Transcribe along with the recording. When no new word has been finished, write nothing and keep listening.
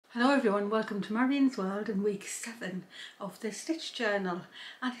Hello everyone, welcome to Marian's World in week 7 of the Stitch Journal,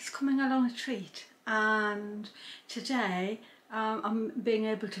 and it's coming along a treat. And today I'm being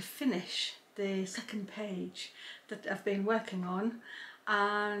able to finish the second page that I've been working on,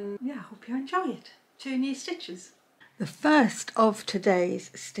 and yeah, I hope you enjoy it. 2 new stitches. The first of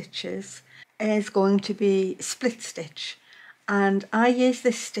today's stitches is going to be split stitch, and I use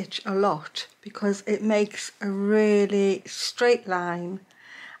this stitch a lot because it makes a really straight line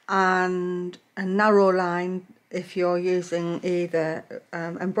and a narrow line if you're using either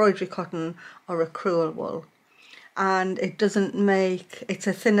embroidery cotton or acrylic wool, and it's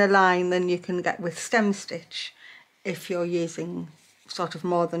a thinner line than you can get with stem stitch if you're using sort of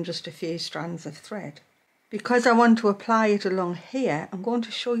more than just a few strands of thread. Because I want to apply it along here, I'm going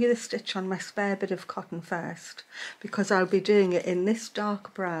to show you the stitch on my spare bit of cotton first, because I'll be doing it in this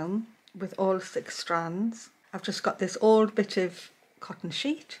dark brown with all 6 strands. I've just got this old bit of cotton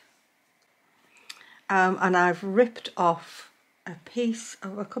sheet, and I've ripped off a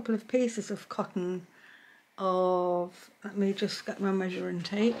couple of pieces of cotton of, let me just get my measuring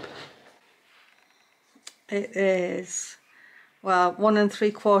tape. It is, well, 1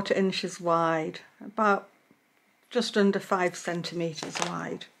 3/4 inches wide, about just under 5 centimeters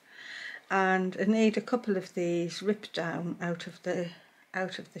wide, and I need a couple of these ripped down out of the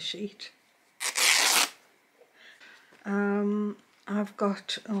sheet. I've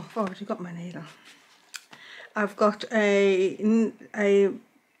got, oh, I've already got my needle. I've got a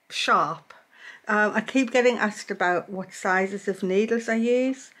sharp. I keep getting asked about what sizes of needles I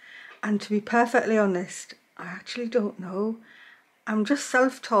use, and to be perfectly honest, I actually don't know. I'm just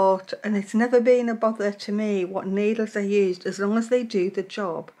self-taught, and it's never been a bother to me what needles I used, as long as they do the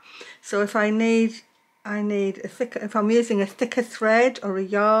job. So if if I'm using a thicker thread or a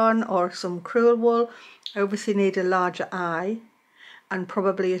yarn or some crewel wool, I obviously need a larger eye and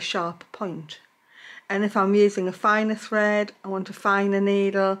probably a sharp point. And if I'm using a finer thread, I want a finer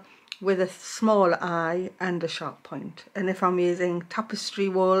needle with a smaller eye and a sharp point. And if I'm using tapestry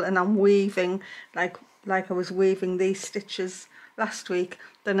wool and I'm weaving, like I was weaving these stitches last week,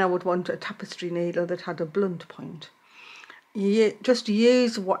 then I would want a tapestry needle that had a blunt point. You just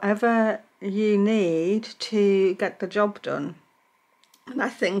use whatever you need to get the job done. And I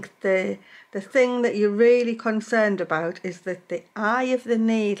think the thing that you're really concerned about is that the eye of the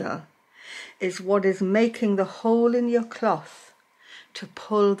needle is what is making the hole in your cloth to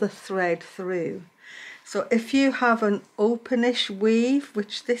pull the thread through. So if you have an openish weave,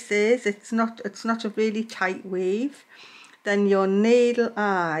 which this is, it's not a really tight weave, then your needle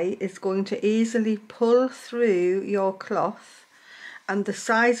eye is going to easily pull through your cloth, and the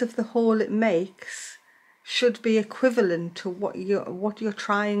size of the hole it makes should be equivalent to what you're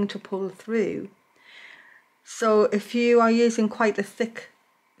trying to pull through. So if you are using quite a thick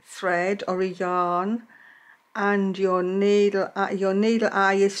thread or a yarn and your needle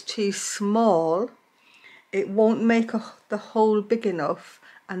eye is too small, it won't make the hole big enough,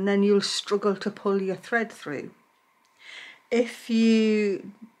 and then you'll struggle to pull your thread through. If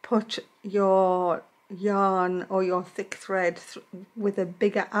you put your yarn or your thick thread with a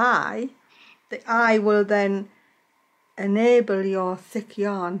bigger eye, the eye will then enable your thick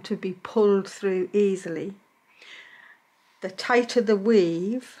yarn to be pulled through easily. The tighter the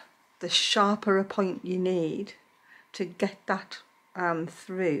weave, the sharper a point you need to get that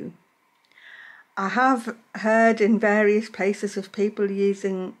through. I have heard in various places of people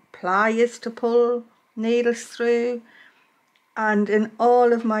using pliers to pull needles through, and in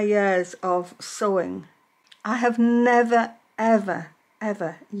all of my years of sewing, I have never ever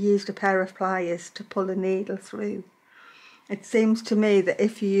used a pair of pliers to pull a needle through. It seems to me that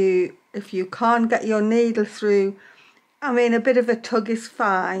if you can't get your needle through, I mean, a bit of a tug is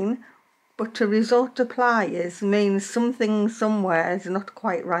fine, but to resort to pliers means something somewhere is not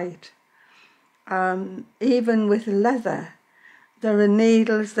quite right. Even with leather, there are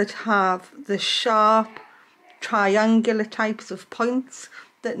needles that have the sharp triangular types of points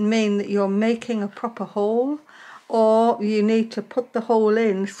that mean that you're making a proper hole, or you need to put the hole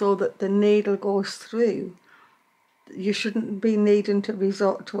in so that the needle goes through. You shouldn't be needing to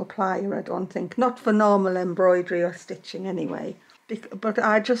resort to a plier, I don't think. Not for normal embroidery or stitching anyway. But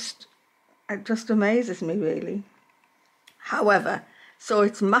it just amazes me, really. However, so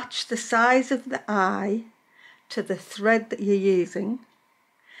it's match the size of the eye to the thread that you're using,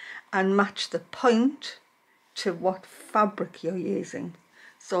 and match the point to what fabric you're using.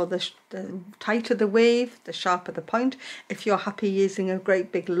 So the tighter the weave, the sharper the point. If you're happy using a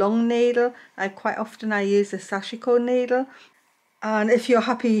great big long needle, quite often I use a sashiko needle. And if you're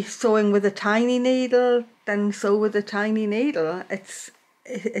happy sewing with a tiny needle, then sew with a tiny needle.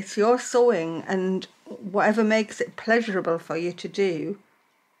 it's your sewing, and whatever makes it pleasurable for you to do,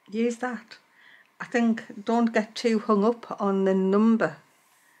 use that. I think don't get too hung up on the number.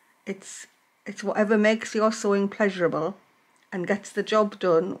 It's whatever makes your sewing pleasurable and gets the job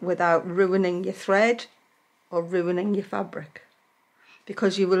done without ruining your thread or ruining your fabric.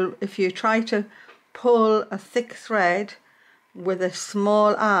 Because you will, if you try to pull a thick thread with a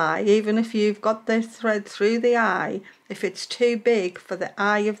small eye, even if you've got the thread through the eye, if it's too big for the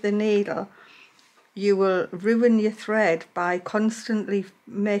eye of the needle, you will ruin your thread by constantly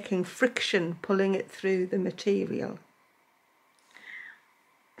making friction pulling it through the material.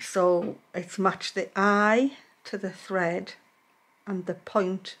 So it's match the eye to the thread and the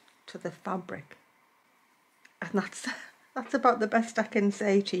point to the fabric, and that's about the best I can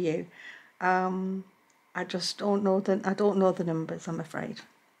say to you. I just don't know the numbers, I'm afraid.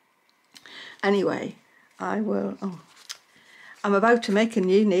 Anyway, I'm about to make a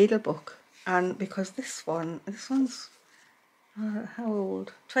new needle book, and because this one's how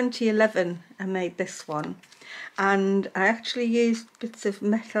old? 2011 I made this one, and I actually used bits of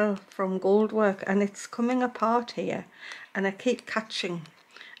metal from Goldwork, and it's coming apart here and I keep catching,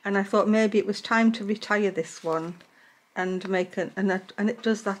 and I thought maybe it was time to retire this one and make and it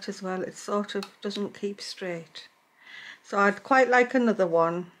does that as well. It sort of doesn't keep straight, so I'd quite like another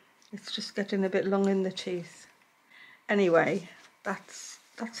one. It's just getting a bit long in the tooth. Anyway, that's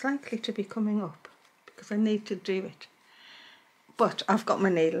likely to be coming up because I need to do it. But I've got my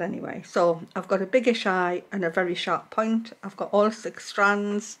needle anyway. So I've got a biggish eye and a very sharp point. I've got all 6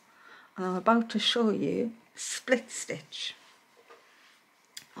 strands, and I'm about to show you split stitch.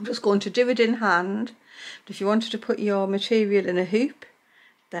 I'm just going to do it in hand, but if you wanted to put your material in a hoop,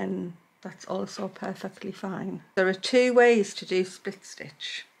 then that's also perfectly fine. There are 2 ways to do split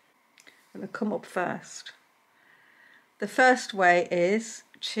stitch. I'm going to come up first. The first way is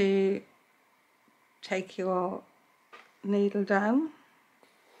to take your needle down,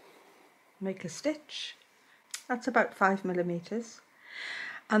 make a stitch, that's about 5mm,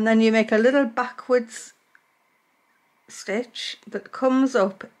 and then you make a little backwards stitch that comes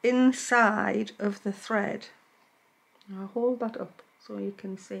up inside of the thread. I'll hold that up so you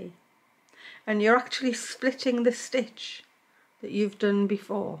can see, and you're actually splitting the stitch that you've done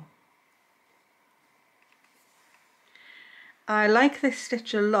before. I like this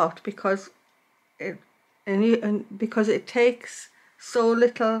stitch a lot because because it takes so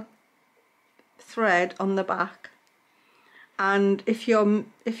little thread on the back, and if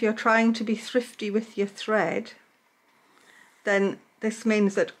you're trying to be thrifty with your thread, then this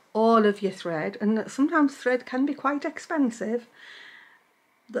means that all of your thread, and sometimes thread can be quite expensive,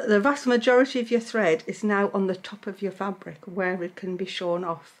 the vast majority of your thread is now on the top of your fabric where it can be shown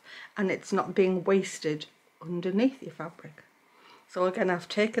off, and it's not being wasted underneath your fabric. So again, I've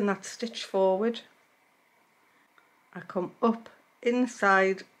taken that stitch forward, I come up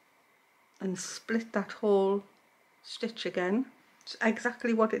inside and split that whole stitch again. It's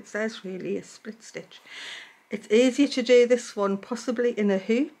exactly what it says really, a split stitch. It's easier to do this one possibly in a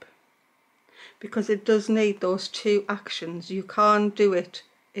hoop because it does need those 2 actions. You can't do it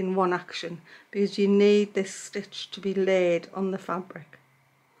in one action because you need this stitch to be laid on the fabric.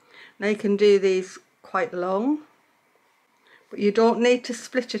 Now you can do these quite long, but you don't need to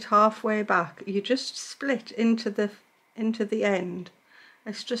split it halfway back. You just split into the end.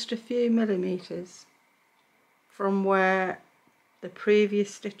 It's just a few millimeters from where the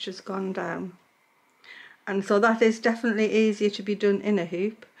previous stitch has gone down, and so that is definitely easier to be done in a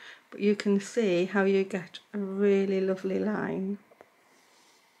hoop, but you can see how you get a really lovely line.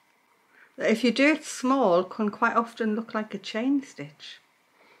 If you do it small, it can quite often look like a chain stitch.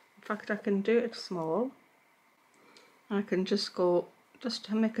 In fact, I can do it small. I can just to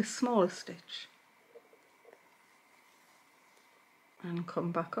make a small stitch and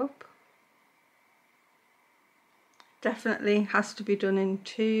come back up. Definitely has to be done in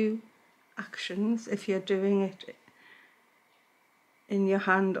 2 actions. If you're doing it in your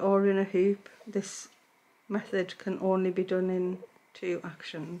hand or in a hoop, this method can only be done in 2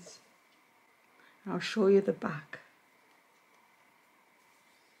 actions. I'll show you the back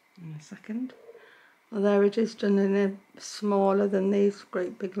in a second. Well, there it is, done in a smaller than these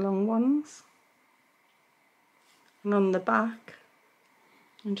great big long ones. And on the back,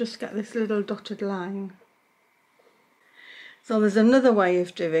 and just get this little dotted line. So there's another way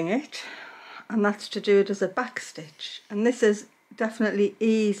of doing it, and that's to do it as a back stitch, and this is definitely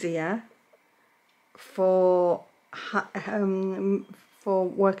easier for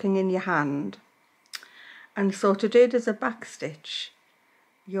working in your hand. And so to do it as a back stitch,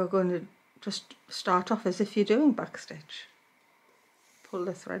 you're going to just start off as if you're doing back stitch. pull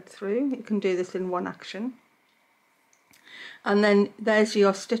the thread through. You can do this in one action. And then there's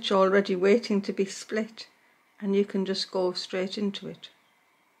your stitch already waiting to be split, and you can just go straight into it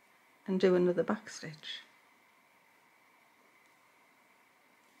and do another back stitch.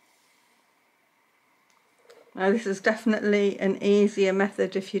 Now this is definitely an easier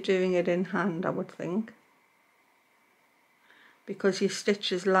method if you're doing it in hand, I would think, because your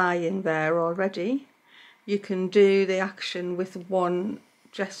stitch is lying there already. You can do the action with one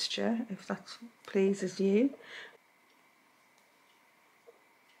gesture if that pleases you.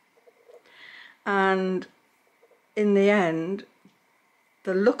 And in the end,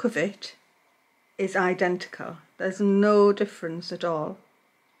 the look of it is identical. There's no difference at all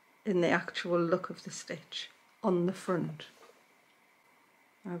in the actual look of the stitch on the front.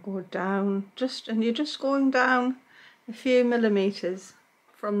 I go down and you're just going down a few millimeters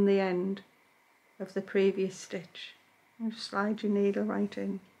from the end of the previous stitch. And just slide your needle right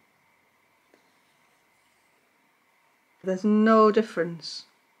in. There's no difference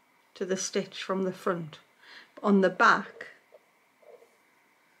to the stitch from the front. But on the back,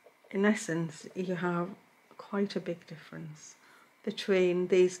 in essence, you have quite a big difference between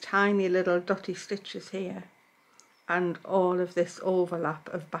these tiny little dotty stitches here and all of this overlap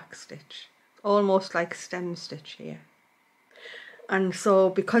of back stitch. It's almost like stem stitch here. And so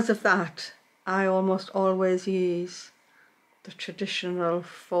because of that, I almost always use the traditional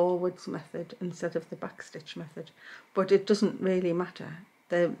forwards method instead of the back stitch method. But it doesn't really matter.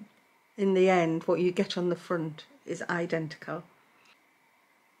 In the end, what you get on the front is identical.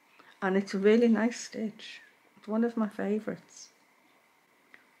 And it's a really nice stitch. It's one of my favourites.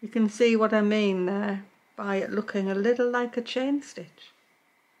 You can see what I mean there by it looking a little like a chain stitch.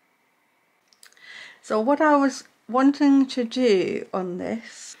 So what I was wanting to do on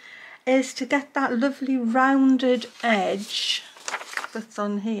this is to get that lovely rounded edge that's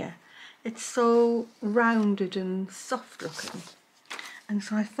on here. It's so rounded and soft looking. And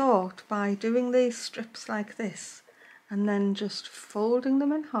so I thought by doing these strips like this and then just folding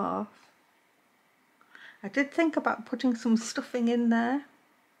them in half. I did think about putting some stuffing in there.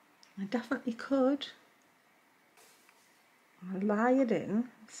 I definitely could. I'll lie it in and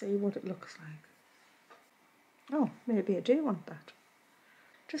see what it looks like. Oh, maybe I do want that.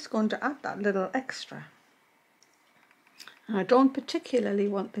 Just going to add that little extra. And I don't particularly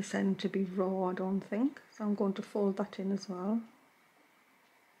want this end to be raw, I don't think, so I'm going to fold that in as well.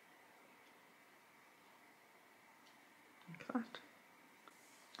 Like that.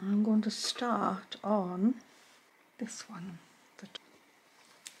 I'm going to start on this one.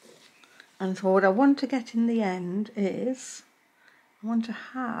 And so what I want to get in the end is, I want to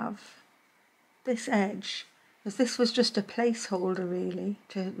have this edge, because this was just a placeholder really,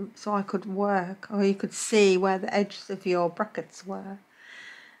 so I could work, or you could see where the edges of your brackets were.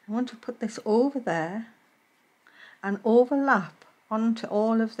 I want to put this over there and overlap onto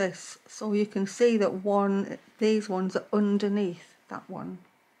all of this, so you can see that these ones are underneath that one.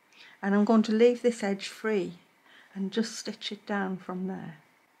 And I'm going to leave this edge free and just stitch it down from there.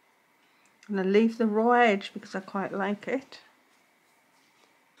 I'm going to leave the raw edge because I quite like it.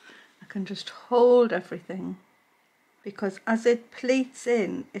 I can just hold everything because as it pleats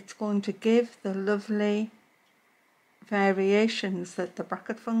in, it's going to give the lovely variations that the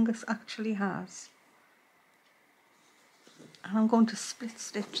bracket fungus actually has. And I'm going to split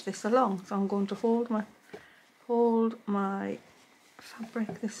stitch this along, so I'm going to hold my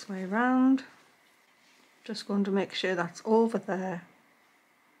fabric this way round. Just going to make sure that's over there.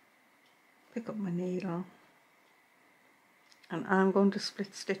 Pick up my needle. And I'm going to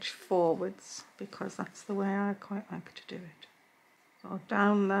split stitch forwards because that's the way I quite like to do it. So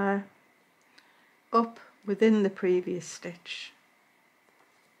down there, up within the previous stitch.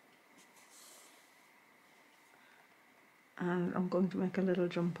 And I'm going to make a little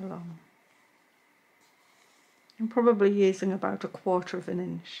jump along. I'm probably using about 1/4 of an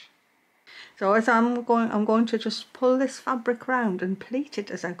inch. So as I'm going to just pull this fabric round and pleat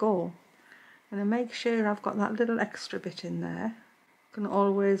it as I go. I'm going to make sure I've got that little extra bit in there. I can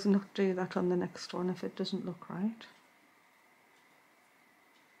always not do that on the next one if it doesn't look right.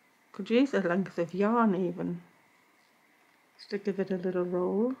 Could use a length of yarn even, just to give it a little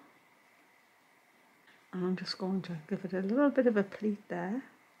roll. And I'm just going to give it a little bit of a pleat there.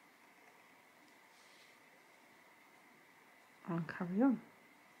 And carry on.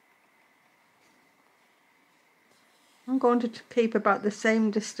 I'm going to keep about the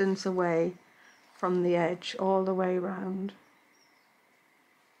same distance away from the edge all the way round.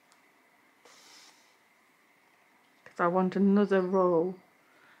 Because I want another row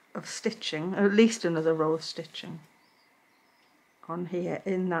of stitching, at least another row of stitching. on here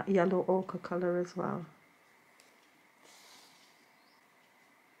in that yellow ochre colour as well.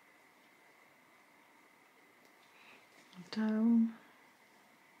 Down.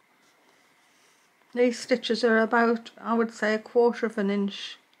 These stitches are about, I would say, 1/4 of an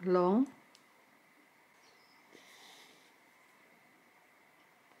inch long.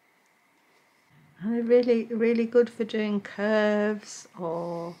 And they're really, really good for doing curves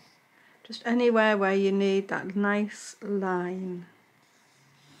or just anywhere where you need that nice line.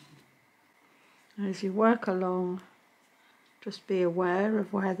 As you work along, just be aware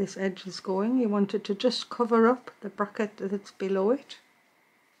of where this edge is going. You want it to just cover up the bracket that's below it.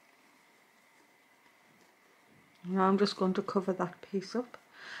 Now I'm just going to cover that piece up,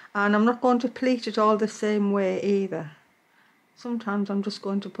 and I'm not going to pleat it all the same way either. Sometimes I'm just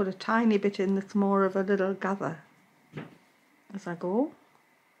going to put a tiny bit in that's more of a little gather as I go.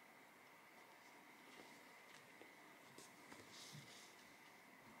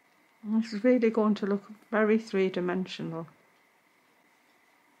 And this is really going to look very three-dimensional.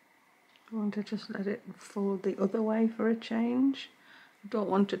 I want to just let it fold the other way for a change. I don't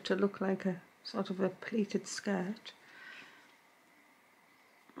want it to look like a sort of a pleated skirt.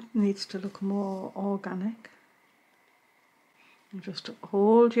 It needs to look more organic. And just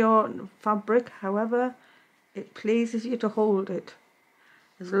hold your fabric however it pleases you to hold it,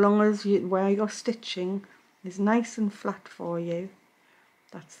 as long as where you're stitching is nice and flat for you.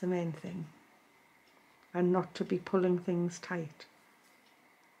 That's the main thing, and not to be pulling things tight.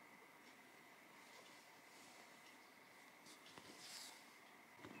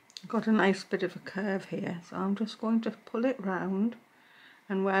 I've got a nice bit of a curve here, so I'm just going to pull it round,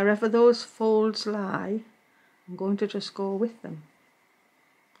 and wherever those folds lie, I'm going to just go with them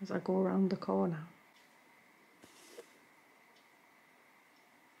as I go around the corner.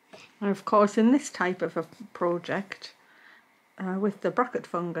 And of course, in this type of a project, with the bracket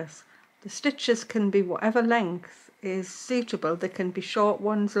fungus, the stitches can be whatever length is suitable. They can be short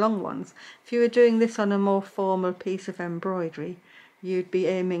ones, long ones. If you were doing this on a more formal piece of embroidery, you'd be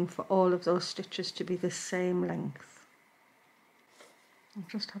aiming for all of those stitches to be the same length. I'll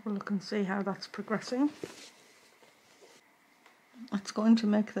just have a look and see how that's progressing. That's going to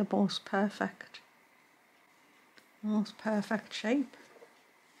make the most perfect shape.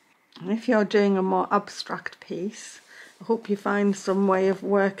 And if you're doing a more abstract piece, I hope you find some way of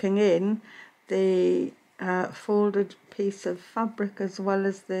working in the folded piece of fabric as well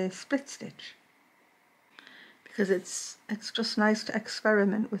as the split stitch, because it's just nice to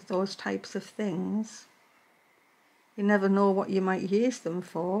experiment with those types of things. You never know what you might use them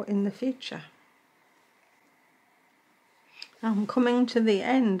for in the future. I'm coming to the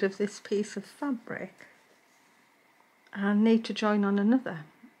end of this piece of fabric and need to join on another,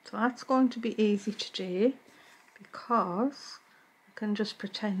 so that's going to be easy to do because I can just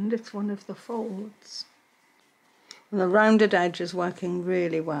pretend it's one of the folds. And the rounded edge is working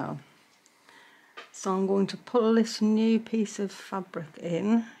really well. So I'm going to pull this new piece of fabric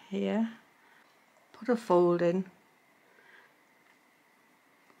in here, put a fold in,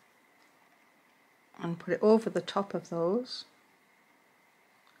 and put it over the top of those,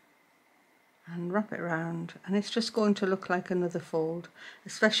 and wrap it around, and it's just going to look like another fold,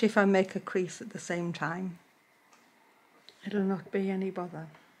 especially if I make a crease at the same time. It'll not be any bother.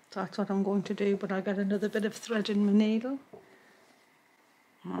 So that's what I'm going to do, but I'll get another bit of thread in my needle.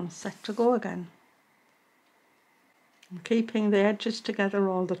 And I'm set to go again. I'm keeping the edges together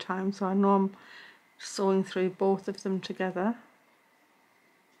all the time, so I know I'm sewing through both of them together.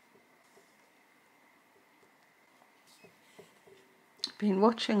 I've been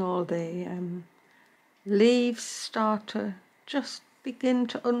watching all the leaves start to just begin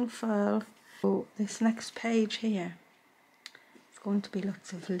to unfurl. So this next page here, going to be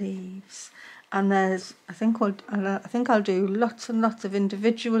lots of leaves, and there's I think I'll do lots and lots of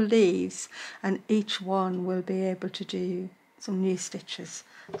individual leaves, and each one will be able to do some new stitches.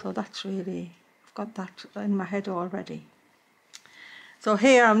 So that's really, I've got that in my head already. So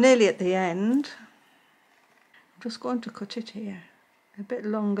here I'm nearly at the end. I'm just going to cut it here a bit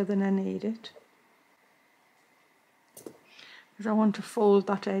longer than I need it, because I want to fold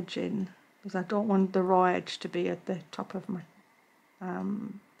that edge in, because I don't want the raw edge to be at the top of my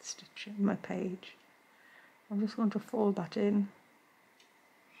stitch in my page. I'm just going to fold that in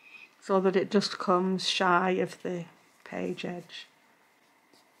so that it just comes shy of the page edge.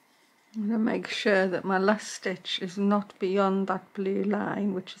 I'm going to make sure that my last stitch is not beyond that blue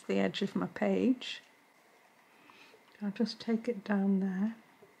line, which is the edge of my page. I'll just take it down there,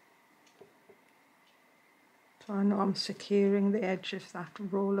 so I know I'm securing the edge of that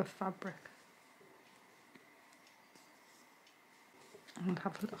roll of fabric. and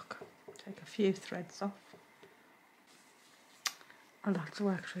have a look. Take a few threads off. And that's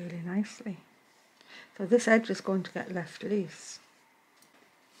worked really nicely. So this edge is going to get left loose.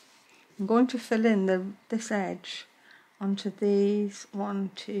 I'm going to fill in this edge onto these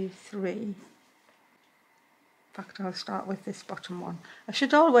 1, 2, 3. In fact, I'll start with this bottom one. I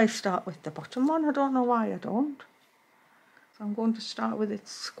should always start with the bottom one. I don't know why I don't. So I'm going to start with it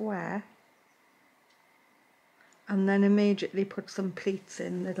square and then immediately put some pleats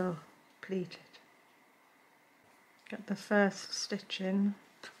in that'll pleat it. Get the first stitch in.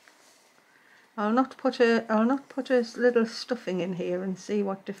 I'll not put a little stuffing in here and see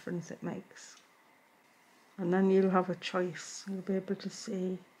what difference it makes. And then you'll have a choice. You'll be able to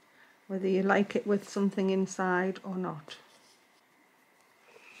see whether you like it with something inside or not.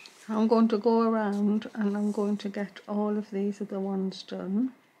 I'm going to go around and I'm going to get all of these other ones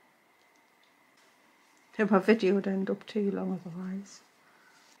done. My video would end up too long otherwise.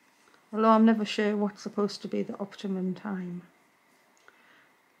 Although I'm never sure what's supposed to be the optimum time.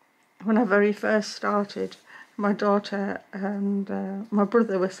 When I very first started, my daughter and my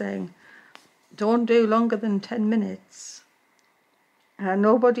brother were saying, don't do longer than 10 minutes.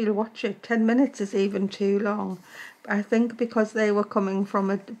 Nobody will watch it. 10 minutes is even too long. I think because they were coming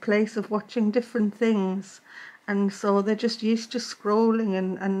from a place of watching different things, and so they're just used to scrolling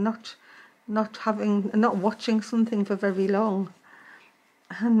and not watching something for very long.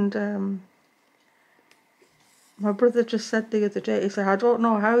 And my brother just said the other day, he said, I don't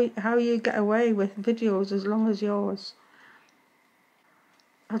know how you get away with videos as long as yours.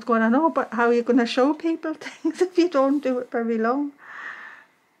 I was going, I know, but how are you going to show people things if you don't do it very long?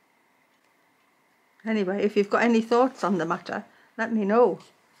 Anyway, if you've got any thoughts on the matter, let me know.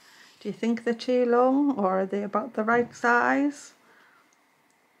 Do you think they're too long, or are they about the right size?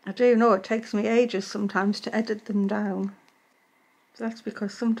 I do know it takes me ages sometimes to edit them down. That's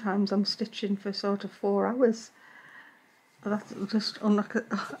because sometimes I'm stitching for sort of 4 hours. That's just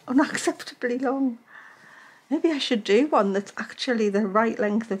unacceptably long. Maybe I should do one that's actually the right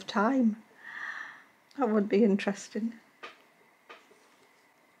length of time. That would be interesting.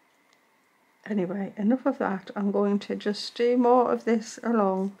 Anyway, enough of that. I'm going to just do more of this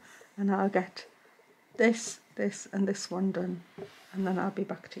along and I'll get this, this and this one done, and then I'll be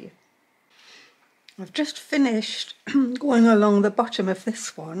back to you. I've just finished going along the bottom of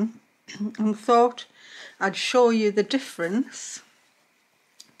this one and thought I'd show you the difference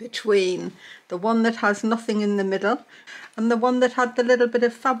between the one that has nothing in the middle and the one that had the little bit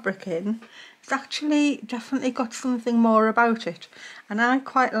of fabric in. It's actually definitely got something more about it, and I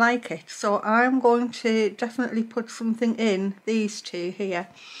quite like it. So I'm going to definitely put something in these two here,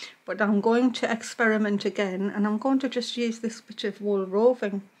 but I'm going to experiment again, and I'm going to just use this bit of wool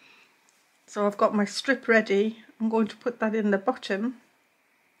roving. So I've got my strip ready. I'm going to put that in the bottom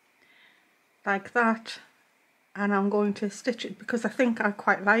like that, and I'm going to stitch it because I think I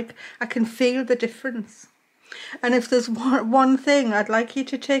can feel the difference. And if there's one thing I'd like you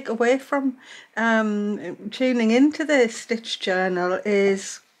to take away from tuning into the stitch journal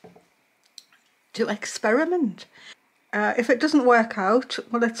is to experiment. If it doesn't work out,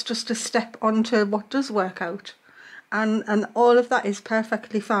 well, it's just a step onto what does work out, and all of that is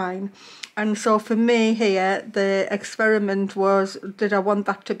perfectly fine. And so for me here, the experiment was, did I want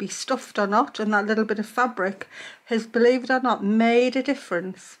that to be stuffed or not? And that little bit of fabric has, believe it or not, made a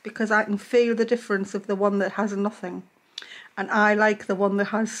difference, because I can feel the difference of the one that has nothing. And I like the one that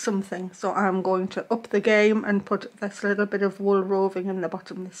has something. So I'm going to up the game and put this little bit of wool roving in the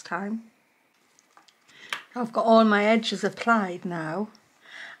bottom this time. I've got all my edges applied now,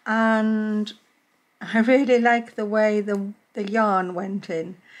 and I really like the way the yarn went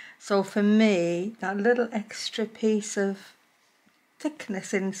in. So for me, that little extra piece of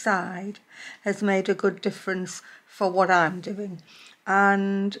thickness inside has made a good difference for what I'm doing.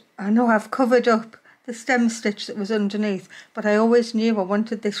 And I know I've covered up the stem stitch that was underneath, but I always knew I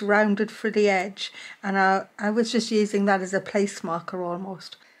wanted this rounded frilly edge, and I was just using that as a place marker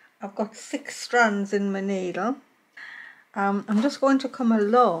almost. I've got 6 strands in my needle. I'm just going to come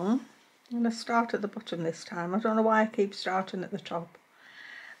along. I'm going to start at the bottom this time. I don't know why I keep starting at the top.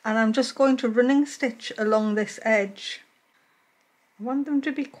 And I'm just going to running stitch along this edge. I want them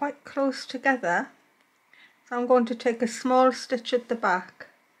to be quite close together. So I'm going to take a small stitch at the back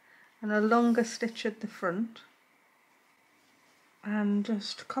and a longer stitch at the front. And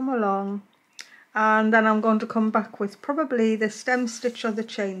just come along. And then I'm going to come back with probably the stem stitch or the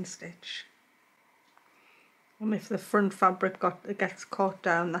chain stitch. And if the front fabric gets caught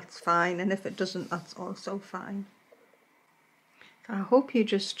down, that's fine, and if it doesn't, that's also fine. So I hope you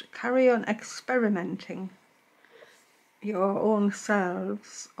just carry on experimenting. your own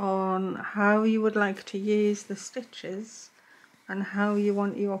selves on how you would like to use the stitches and how you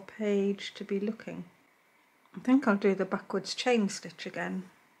want your page to be looking. I think I'll do the backwards chain stitch again.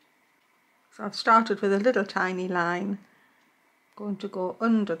 So I've started with a little tiny line, going to go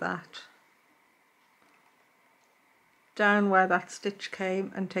under that, down where that stitch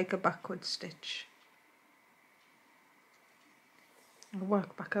came, and take a backward stitch. I'll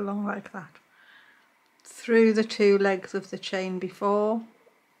work back along like that, through the 2 legs of the chain before,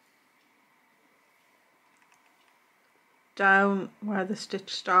 down where the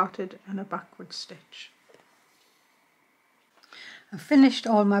stitch started, and a backward stitch. I've finished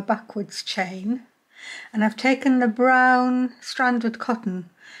all my backwards chain, and I've taken the brown stranded cotton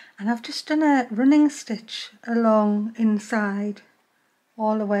and I've just done a running stitch along inside,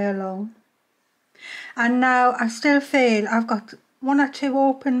 all the way along. And now I still feel I've got 1 or 2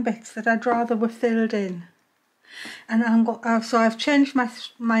 open bits that I'd rather were filled in. And so I've changed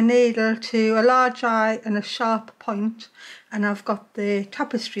my needle to a large eye and a sharp point, and I've got the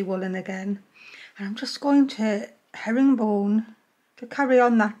tapestry woolen again. And I'm just going to herringbone to carry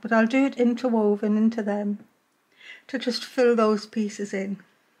on that, but I'll do it interwoven into them to just fill those pieces in.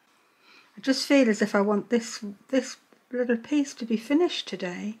 I just feel as if I want this little piece to be finished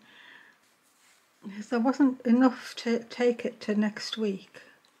today, because there wasn't enough to take it to next week.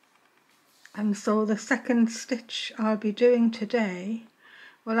 And so the second stitch I'll be doing today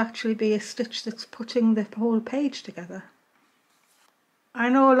will actually be a stitch that's putting the whole page together. I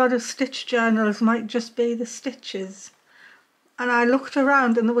know a lot of stitch journals might just be the stitches, and I looked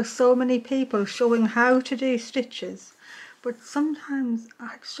around and there were so many people showing how to do stitches, but sometimes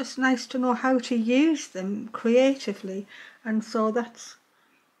it's just nice to know how to use them creatively, and so that's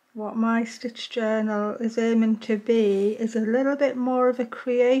what my stitch journal is aiming to be, is a little bit more of a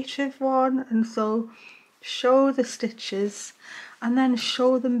creative one. And so show the stitches and then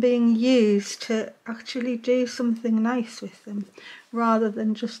show them being used to actually do something nice with them, rather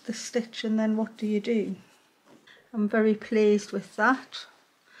than just the stitch and then what do you do. I'm very pleased with that.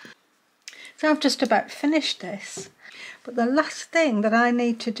 So I've just about finished this, but the last thing that I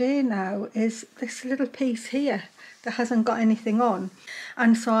need to do now is this little piece here that hasn't got anything on.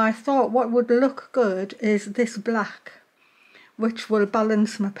 And so I thought what would look good is this black, which will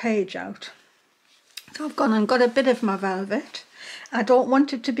balance my page out. So I've gone and got a bit of my velvet. I don't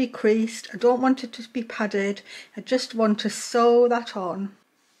want it to be creased, I don't want it to be padded, I just want to sew that on.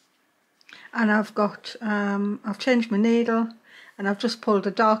 And I've changed my needle, and I've just pulled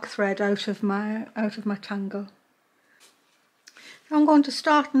a dark thread out of my tangle. So I'm going to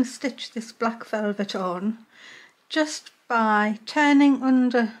start and stitch this black velvet on just by turning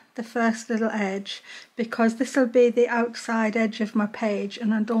under the first little edge, because this will be the outside edge of my page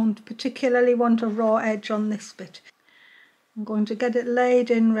and I don't particularly want a raw edge on this bit. I'm going to get it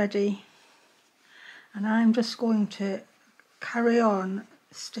laid in ready, and I'm just going to carry on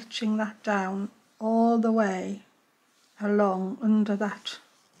stitching that down all the way along under that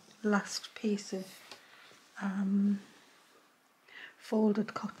last piece of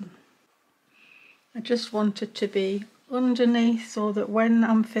folded cotton. I just want it to be underneath so that when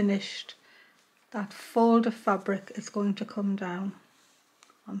I'm finished, that fold of fabric is going to come down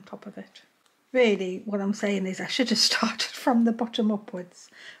on top of it. Really, what I'm saying is I should have started from the bottom upwards,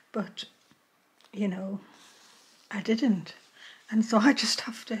 but you know, I didn't, and so I just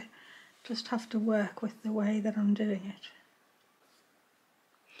have to work with the way that I'm doing it.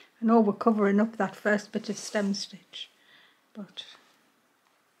 I know we're covering up that first bit of stem stitch, but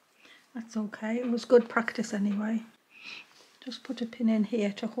that's okay. It was good practice anyway. Just put a pin in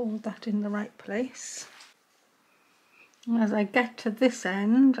here to hold that in the right place. And as I get to this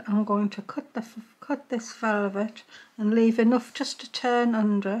end, I'm going to cut this velvet and leave enough just to turn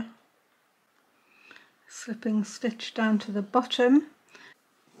under. Slipping stitch down to the bottom,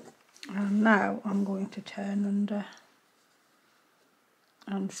 and now I'm going to turn under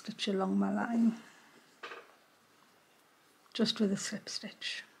and stitch along my line, just with a slip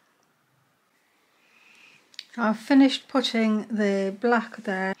stitch. I've finished putting the black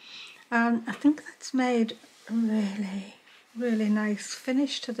there, and I think that's made a really nice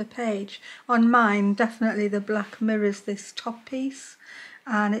finish to the page. On mine, definitely the black mirrors this top piece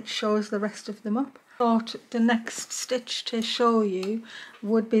and it shows the rest of them up. I thought the next stitch to show you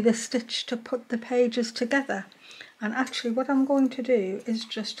would be the stitch to put the pages together, and actually what I'm going to do is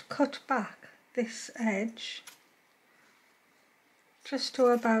just cut back this edge just to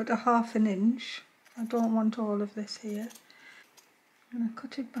about a ½ inch. I don't want all of this here. I'm going to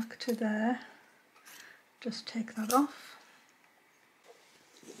cut it back to there, just take that off.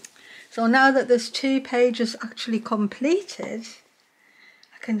 So now that there's 2 pages actually completed,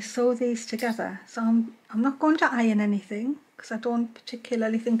 I can sew these together. So I'm not going to iron anything because I don't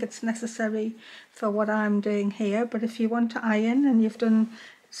particularly think it's necessary for what I'm doing here. But if you want to iron and you've done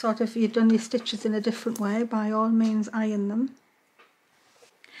your stitches in a different way, by all means iron them.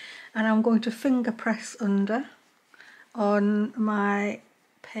 And I'm going to finger press under on my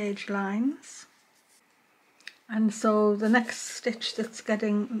page lines. And so the next stitch that's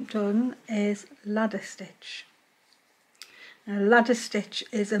getting done is ladder stitch. Now, ladder stitch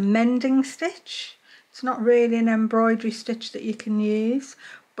is a mending stitch. It's not really an embroidery stitch that you can use,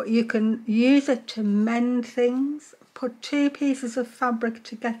 but you can use it to mend things. Put 2 pieces of fabric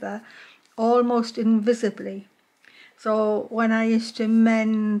together almost invisibly. So when I used to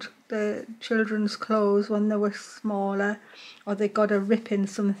mend the children's clothes when they were smaller, or they got a rip in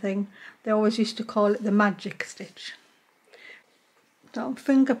something, they always used to call it the magic stitch. So I'm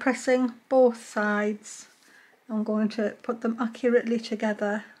finger pressing both sides. I'm going to put them accurately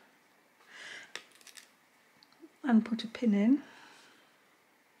together and put a pin in.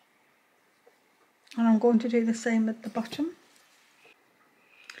 And I'm going to do the same at the bottom.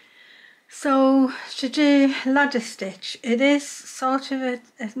 So to do ladder stitch, it is sort of a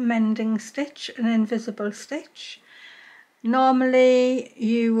mending stitch, an invisible stitch. Normally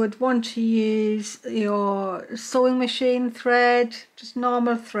you would want to use your sewing machine thread, just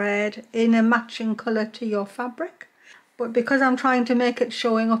normal thread, in a matching colour to your fabric. But because I'm trying to make it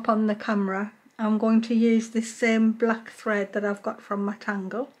showing up on the camera, I'm going to use this same black thread that I've got from my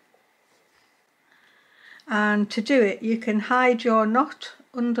tangle. And to do it, you can hide your knot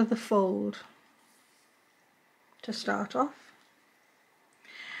under the fold to start off.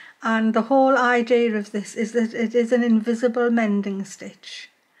 And the whole idea of this is that it is an invisible mending stitch.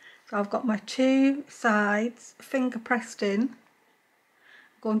 So I've got my 2 sides finger pressed in.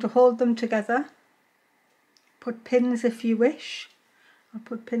 I'm going to hold them together. Put pins if you wish. I'll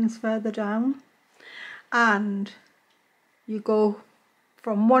put pins further down. And you go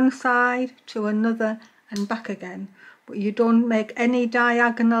from one side to another and back again. But you don't make any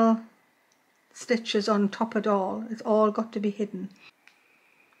diagonal stitches on top at all. It's all got to be hidden.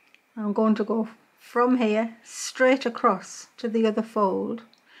 I'm going to go from here straight across to the other fold,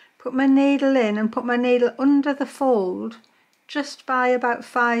 put my needle in and put my needle under the fold just by about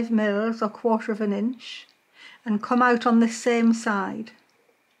 5 mils or 1/4 of an inch, and come out on the same side.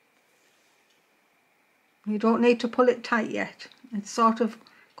 You don't need to pull it tight yet. It's sort of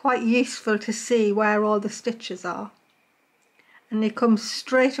quite useful to see where all the stitches are. And you come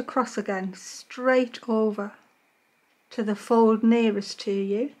straight across again, straight over to the fold nearest to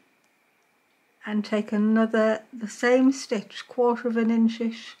you, and take the same stitch, 1/4 of an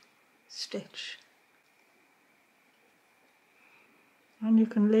inch-ish stitch. And you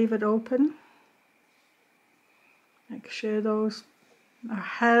can leave it open. Make sure those are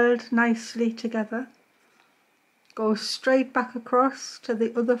held nicely together. Go straight back across to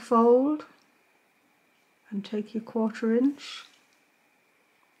the other fold and take your 1/4 inch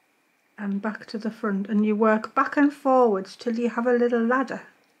and back to the front, and you work back and forwards till you have a little ladder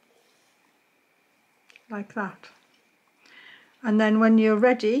like that. And then when you're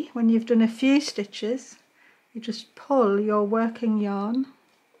ready, when you've done a few stitches, you just pull your working yarn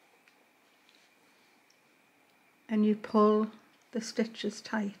and you pull the stitches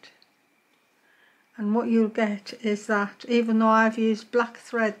tight. And what you'll get is that even though I've used black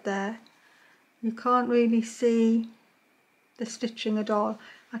thread there, you can't really see the stitching at all.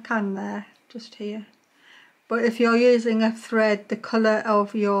 I can there, just here. But if you're using a thread the colour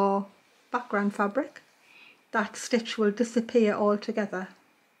of your background fabric, that stitch will disappear altogether.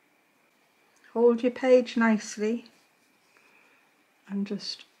 Hold your page nicely and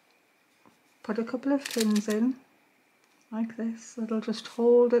just put a couple of pins in like this. It'll just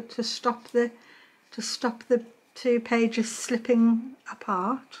hold it to stop the 2 pages slipping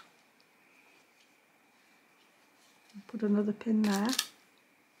apart. Put another pin there.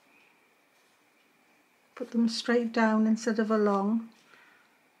 Put them straight down instead of along,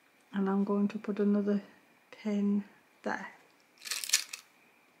 and I'm going to put another pin there.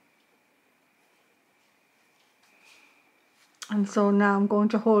 And so now I'm going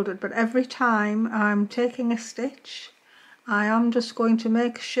to hold it, but every time I'm taking a stitch, I am just going to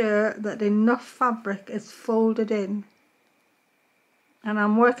make sure that enough fabric is folded in. And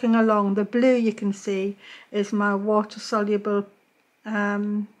I'm working along. The blue you can see is my water soluble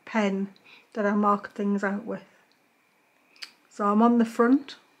pen that I mark things out with. So I'm on the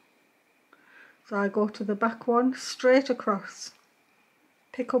front. So I go to the back one, straight across,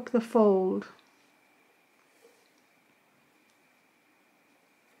 pick up the fold,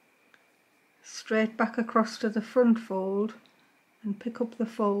 straight back across to the front fold and pick up the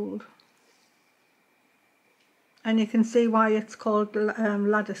fold. And you can see why it's called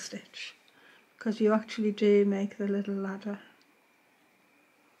ladder stitch, because you actually do make the little ladder.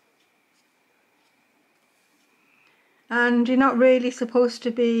 And you're not really supposed to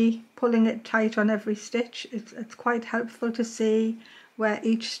be pulling it tight on every stitch. It's quite helpful to see where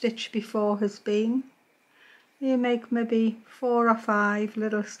each stitch before has been. You make maybe 4 or 5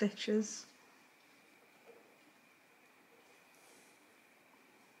 little stitches.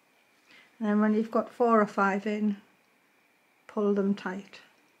 And then when you've got 4 or 5 in, pull them tight.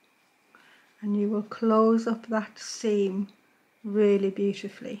 And you will close up that seam really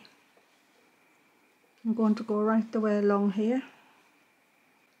beautifully. I'm going to go right the way along here.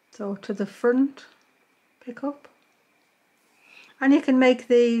 So to the front, pick up. And you can make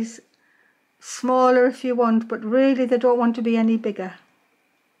these smaller if you want, but really they don't want to be any bigger.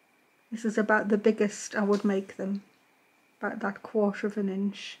 This is about the biggest I would make them, about that 1/4 of an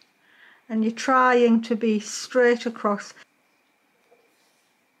inch. And you're trying to be straight across.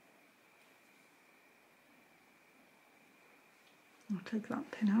 I'll take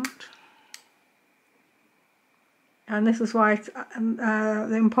that pin out. And this is why it's,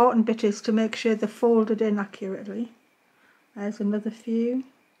 the important bit is to make sure they're folded in accurately. There's another few.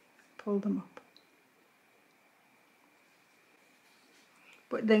 Pull them up.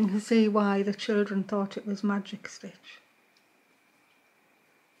 But then you can see why the children thought it was magic stitch.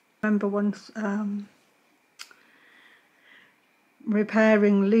 I remember once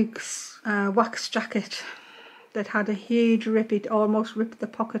repairing Luke's wax jacket that had a huge rip. It almost ripped the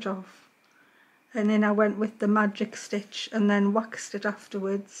pocket off, and then I went with the magic stitch and then waxed it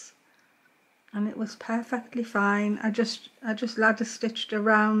afterwards, and it was perfectly fine. I just ladder stitched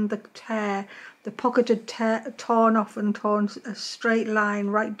around the tear. The pocket had torn off and torn a straight line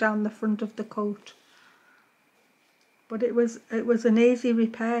right down the front of the coat. But it was an easy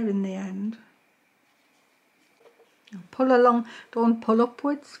repair in the end. Pull along, don't pull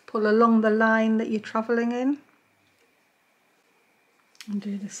upwards, pull along the line that you're travelling in. And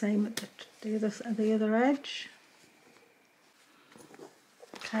do the same at the other edge.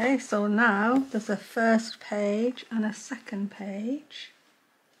 Okay, so now there's a first page and a second page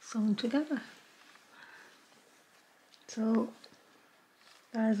sewn together. So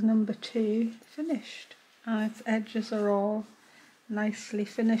there's number 2 finished, and its edges are all nicely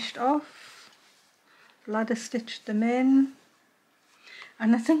finished off. Ladder stitched them in,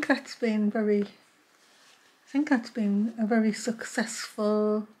 and I think that's been a very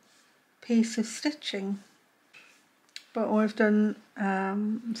successful piece of stitching. But we've done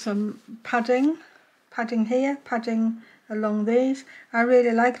some padding here, padding along these. I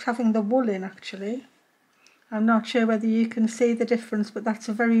really liked having the wool in actually. I'm not sure whether you can see the difference, but that's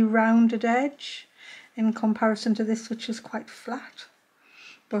a very rounded edge in comparison to this, which is quite flat.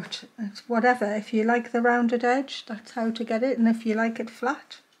 But it's whatever, if you like the rounded edge, that's how to get it, and if you like it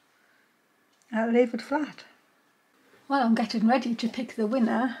flat, I'll leave it flat. Well, I'm getting ready to pick the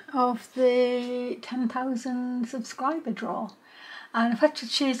winner of the 10,000 subscriber draw, and I've had to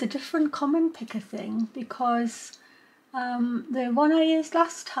choose a different comment picker thing because the one I used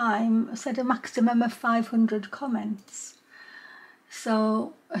last time said a maximum of 500 comments.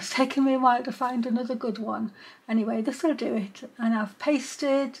 So it's taken me a while to find another good one. Anyway, this will do it, and I've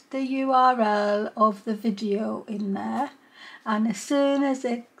pasted the URL of the video in there, and as soon as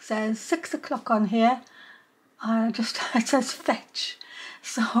it says 6 o'clock on here, it says fetch,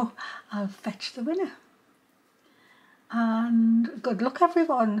 so I'll fetch the winner. And good luck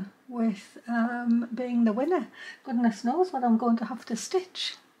everyone with being the winner. Goodness knows what I'm going to have to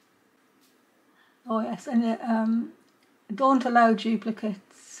stitch. Oh yes, and don't allow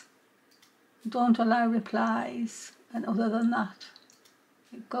duplicates, don't allow replies, and other than that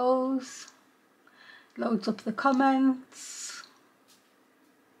it goes, loads up the comments,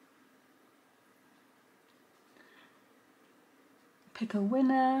 pick a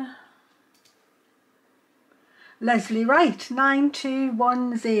winner. Leslie Wright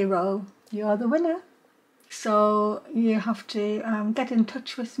 9210, you're the winner. So you have to get in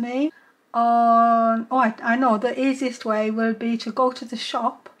touch with me on, I know the easiest way will be to go to the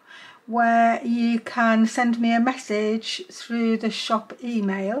shop, where you can send me a message through the shop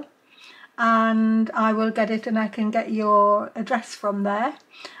email, and I will get it, and I can get your address from there,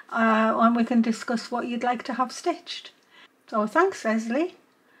 and we can discuss what you'd like to have stitched. So thanks Leslie,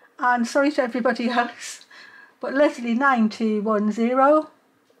 and sorry to everybody else, but Leslie 9210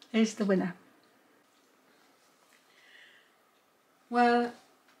 is the winner. Well,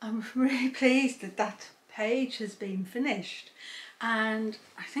 I'm really pleased that that page has been finished, and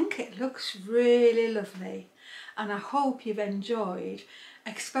I think it looks really lovely, and I hope you've enjoyed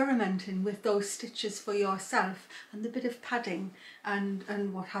experimenting with those stitches for yourself and the bit of padding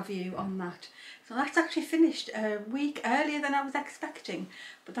and what have you on that. So that's actually finished a week earlier than I was expecting,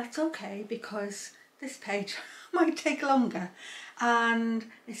 but that's okay because this page might take longer, and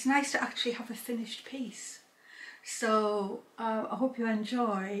it's nice to actually have a finished piece. So I hope you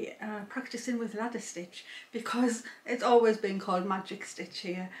enjoy practicing with ladder stitch, because it's always been called magic stitch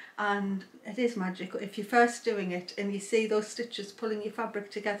here, and it is magic if you're first doing it and you see those stitches pulling your fabric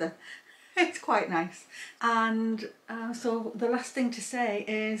together. It's quite nice. And so the last thing to say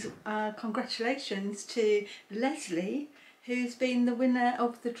is congratulations to Leslie, who's been the winner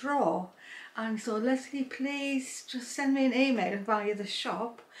of the draw. And so Leslie, please just send me an email via the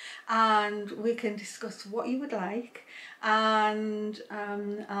shop and we can discuss what you would like, and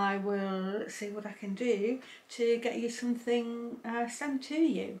I will see what I can do to get you something sent to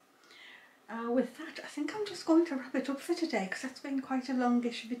you. With that, I think I'm just going to wrap it up for today, because that's been quite a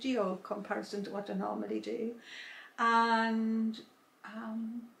longish video in comparison to what I normally do. And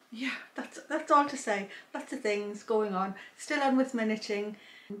yeah, that's all to say. Lots of things going on. Still on with my knitting.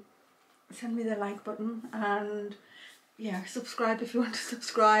 Send me the like button, and yeah, subscribe if you want to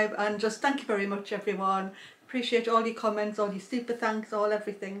subscribe, and just thank you very much everyone. Appreciate all your comments, all your super thanks, all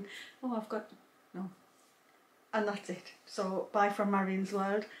everything. Oh, I've got no. And that's it. So bye from Marion's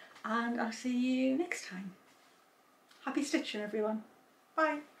World, and I'll see you next time. Happy stitching everyone.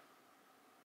 Bye.